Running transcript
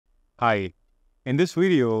Hi, in this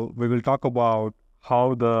video, we will talk about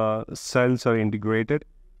how the cells are integrated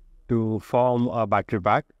to form a battery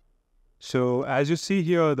pack. So as you see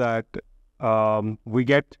here that we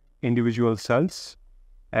get individual cells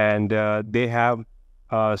and they have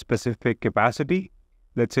a specific capacity.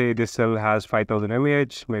 Let's say this cell has 5000 mAh,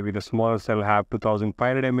 maybe the smaller cell have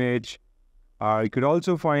 2500 mAh. You could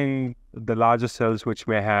also find the larger cells which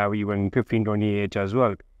may have even 1520 ah as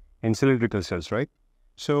well in cylindrical cells, right?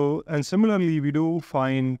 So, and similarly, we do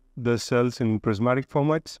find the cells in prismatic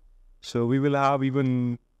formats. So we will have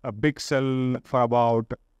even a big cell for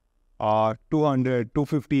about 200,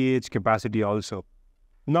 250 ah capacity also.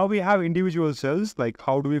 Now we have individual cells, like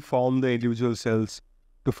how do we form the individual cells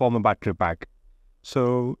to form a battery pack?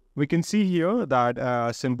 So we can see here that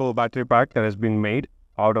a simple battery pack that has been made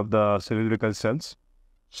out of the cylindrical cells.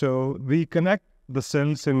 So we connect the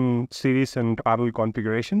cells in series and parallel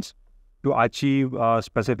configurations to achieve a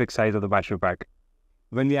specific size of the battery pack.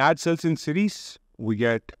 When we add cells in series, we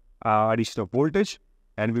get addition of voltage,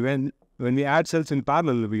 and when we add cells in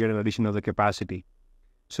parallel, we get an addition of the capacity.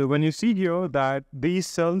 So when you see here that these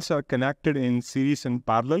cells are connected in series and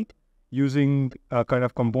parallel using a kind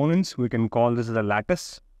of components, we can call this as a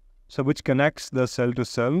lattice. So which connects the cell to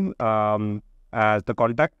cell as the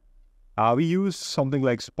contact. We use something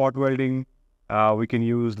like spot welding. We can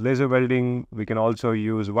use laser welding. We can also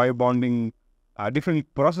use wire bonding, different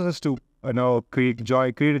processes to create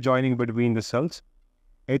a joining between the cells.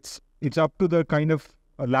 It's up to the kind of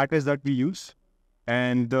lattice that we use,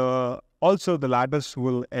 and also the lattice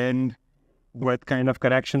will end with kind of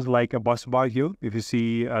connections like a bus bar here. If you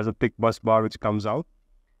see as a thick bus bar which comes out,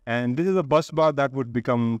 and this is a bus bar that would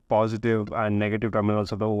become positive and negative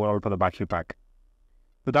terminals of the overall for the battery pack.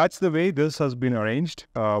 So that's the way this has been arranged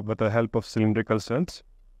with the help of cylindrical cells.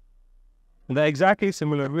 In the exactly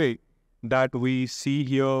similar way that we see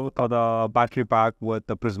here for the battery pack with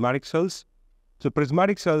the prismatic cells. So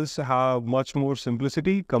prismatic cells have much more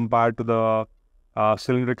simplicity compared to the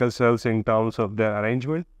cylindrical cells in terms of their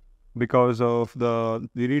arrangement, because of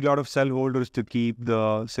we need a lot of cell holders to keep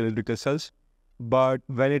the cylindrical cells. But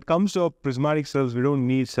when it comes to prismatic cells, we don't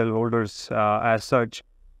need cell holders as such.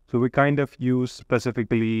 So we kind of use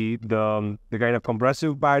specifically the kind of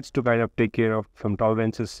compressive pads to kind of take care of some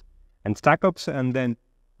tolerances and stack-ups, and then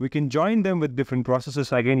we can join them with different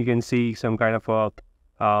processes. Again, you can see some kind of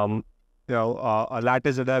a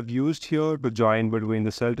lattice that I've used here to join between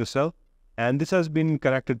the cell to cell, and this has been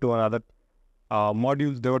connected to another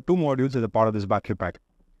module. There were two modules as a part of this battery pack.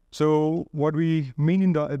 So what we mean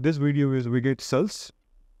in this video is we get cells,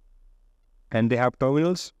 and they have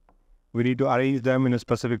terminals. We need to arrange them in a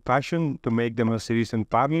specific fashion to make them a series and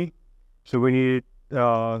parallel. So we need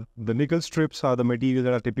the nickel strips are the material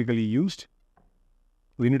that are typically used.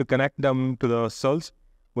 We need to connect them to the cells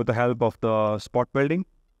with the help of the spot welding.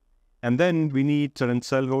 And then we need certain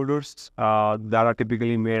cell holders that are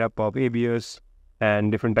typically made up of ABS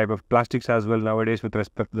and different type of plastics as well nowadays with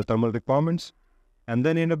respect to the thermal requirements. And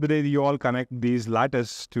then end of the day, you all connect these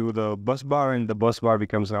lattice to the bus bar, and the bus bar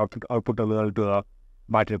becomes an output terminal to the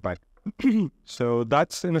battery pack. So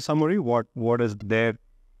that's in a summary what is there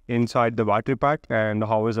inside the battery pack and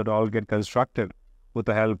how is it all get constructed with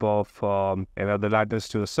the help of the lattice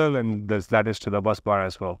to the cell and this lattice to the bus bar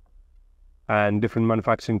as well, and different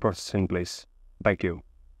manufacturing processes in place. Thank you.